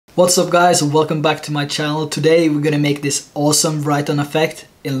What's up guys, welcome back to my channel. Today we're gonna make this awesome write-on effect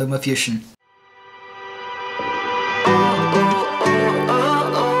in Lumafusion.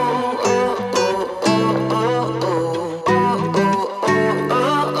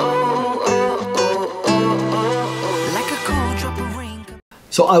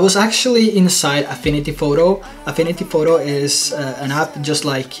 So I was actually inside Affinity Photo. Affinity Photo is an app just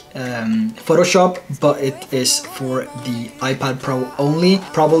like Photoshop, but it is for the iPad Pro only.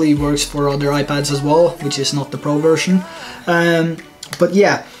 Probably works for other iPads as well, which is not the Pro version. But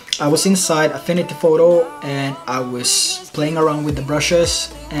yeah, I was inside Affinity Photo and I was playing around with the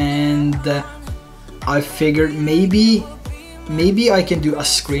brushes, and I figured maybe I can do a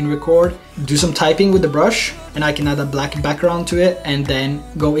screen record, do some typing with the brush, and I can add a black background to it, and then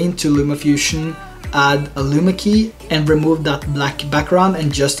go into Lumafusion, add a Luma key and remove that black background and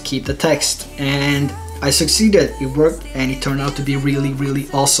just keep the text. And I succeeded, it worked, and it turned out to be really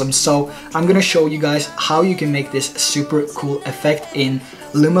awesome. So I'm gonna show you guys how you can make this super cool effect in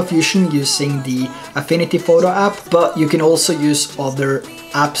Lumafusion using the Affinity Photo app, but you can also use other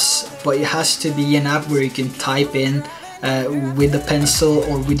apps, but it has to be an app where you can type in with the pencil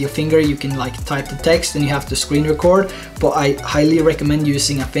or with your finger. You can like type the text and you have to screen record, but I highly recommend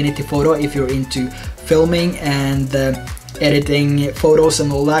using Affinity Photo if you're into filming and editing photos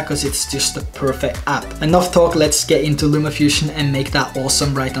and all that, because it's just the perfect app. Enough talk, let's get into Lumafusion and make that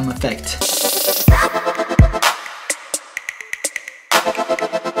awesome write-on effect.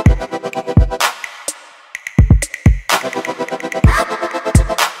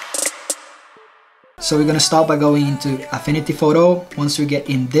 So we're gonna start by going into Affinity Photo. Once we get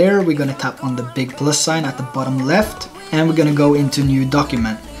in there, we're gonna tap on the big plus sign at the bottom left, and we're gonna go into New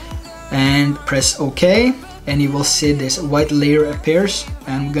Document and press OK, and you will see this white layer appears,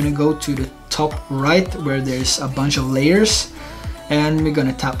 and we're gonna go to the top right where there's a bunch of layers, and we're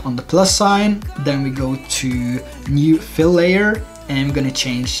gonna tap on the plus sign. Then we go to New Fill Layer, and we're gonna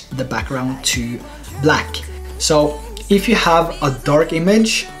change the background to black. So if you have a dark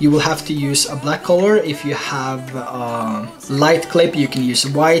image, you will have to use a black color. If you have a light clip, you can use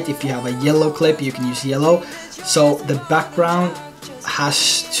white. If you have a yellow clip, you can use yellow. So the background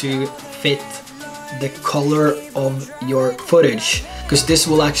has to fit the color of your footage, because this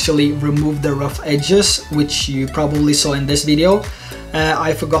will actually remove the rough edges, which you probably saw in this video.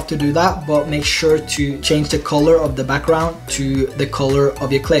 I forgot to do that, but make sure to change the color of the background to the color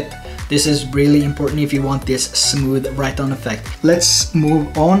of your clip. This is really important if you want this smooth write-on effect. Let's move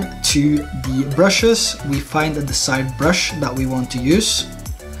on to the brushes. We find the side brush that we want to use.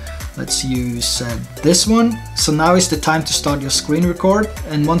 Let's use this one. So now is the time to start your screen record.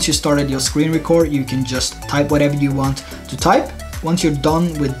 And once you started your screen record, you can just type whatever you want to type. Once you're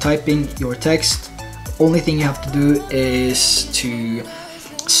done with typing your text, only thing you have to do is to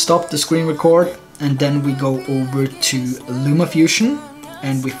stop the screen record, and then we go over to Lumafusion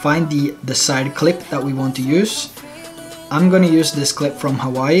and we find the side clip that we want to use. I'm gonna use this clip from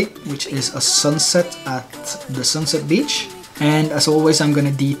Hawaii, which is a sunset at the Sunset Beach. And as always, I'm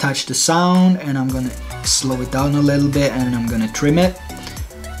gonna detach the sound, and I'm gonna slow it down a little bit, and I'm gonna trim it.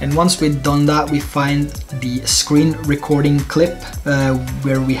 And once we've done that, we find the screen recording clip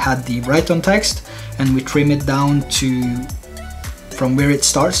where we had the write-on text, and we trim it down to from where it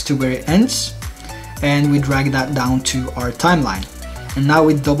starts to where it ends, and we drag that down to our timeline. And now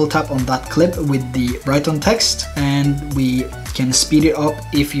we double tap on that clip with the write-on text, and we can speed it up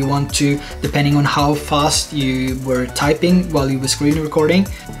if you want to, depending on how fast you were typing while you were screen recording.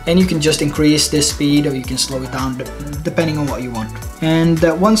 And you can just increase the speed, or you can slow it down depending on what you want. And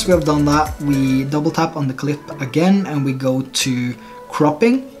once we have done that, we double tap on the clip again and we go to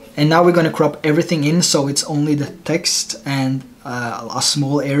cropping. And now we're going to crop everything in, so it's only the text and a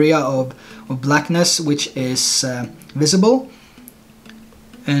small area of blackness which is visible.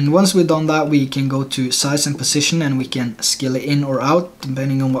 And once we've done that, we can go to size and position, and we can scale it in or out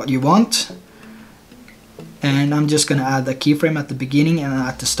depending on what you want. And I'm just gonna add a keyframe at the beginning and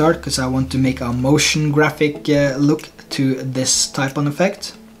at the start, because I want to make a motion graphic look to this type of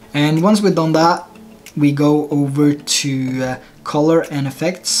effect. And once we've done that, we go over to color and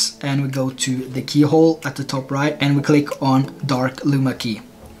effects, and we go to the keyhole at the top right, and we click on dark Luma key.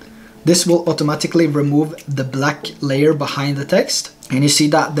 This will automatically remove the black layer behind the text, and you see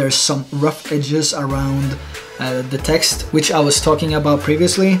that there's some rough edges around the text, which I was talking about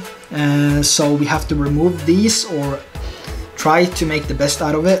previously. So we have to remove these, or try to make the best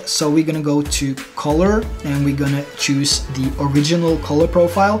out of it. So we're gonna go to color, and we're gonna choose the original color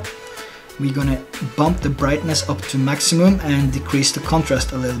profile. We're gonna bump the brightness up to maximum and decrease the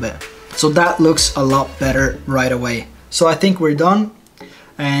contrast a little bit. So that looks a lot better right away. So I think we're done.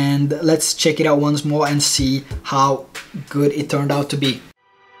 and let's check it out once more and see how good it turned out to be.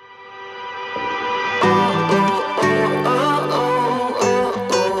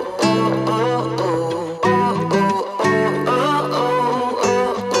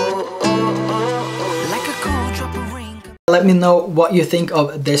 Let me know what you think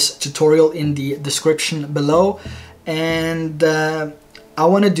of this tutorial in the description below, and I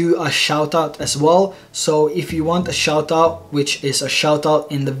want to do a shout out as well. So if you want a shout out, which is a shout out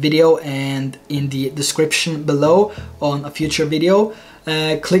in the video and in the description below on a future video,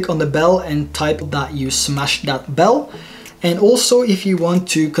 click on the bell and type that you smashed that bell. And also, if you want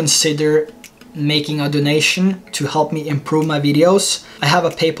to consider making a donation to help me improve my videos, I have a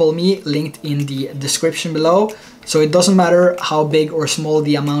PayPal me linked in the description below. So it doesn't matter how big or small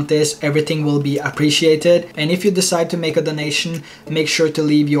the amount is, everything will be appreciated. And if you decide to make a donation, make sure to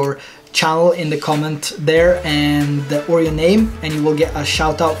leave your channel in the comment there and or your name, and you will get a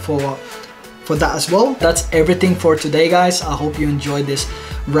shout out for that as well. That's everything for today, guys. I hope you enjoyed this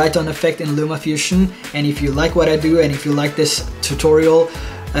write-on effect in Lumafusion, and if you like what I do and if you like this tutorial,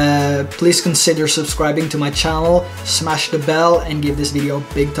 please consider subscribing to my channel, smash the bell and give this video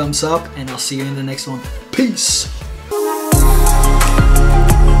a big thumbs up, and I'll see you in the next one. Peace!